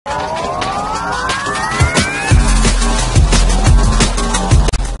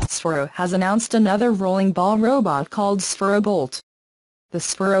Sphero has announced another rolling ball robot called Sphero Bolt. The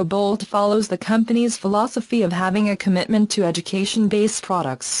Sphero Bolt follows the company's philosophy of having a commitment to education-based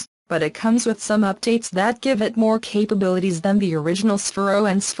products, but it comes with some updates that give it more capabilities than the original Sphero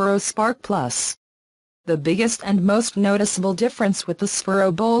and Sphero Spark Plus. The biggest and most noticeable difference with the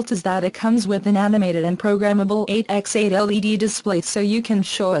Sphero Bolt is that it comes with an animated and programmable 8x8 LED display, so you can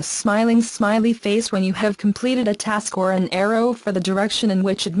show a smiling smiley face when you have completed a task, or an arrow for the direction in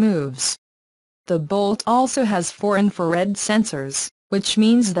which it moves. The Bolt also has 4 infrared sensors, which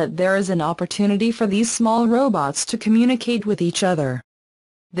means that there is an opportunity for these small robots to communicate with each other.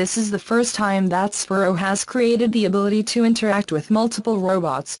 This is the first time that Sphero has created the ability to interact with multiple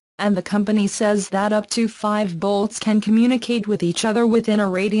robots, and the company says that up to 5 bolts can communicate with each other within a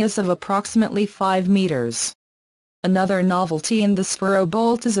radius of approximately 5 meters. Another novelty in the Sphero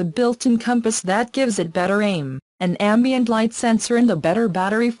Bolt is a built-in compass that gives it better aim, an ambient light sensor, and a better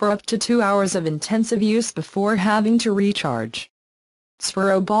battery for up to 2 hours of intensive use before having to recharge.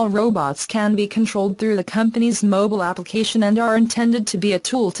 Sphero ball robots can be controlled through the company's mobile application and are intended to be a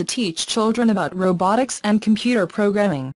tool to teach children about robotics and computer programming.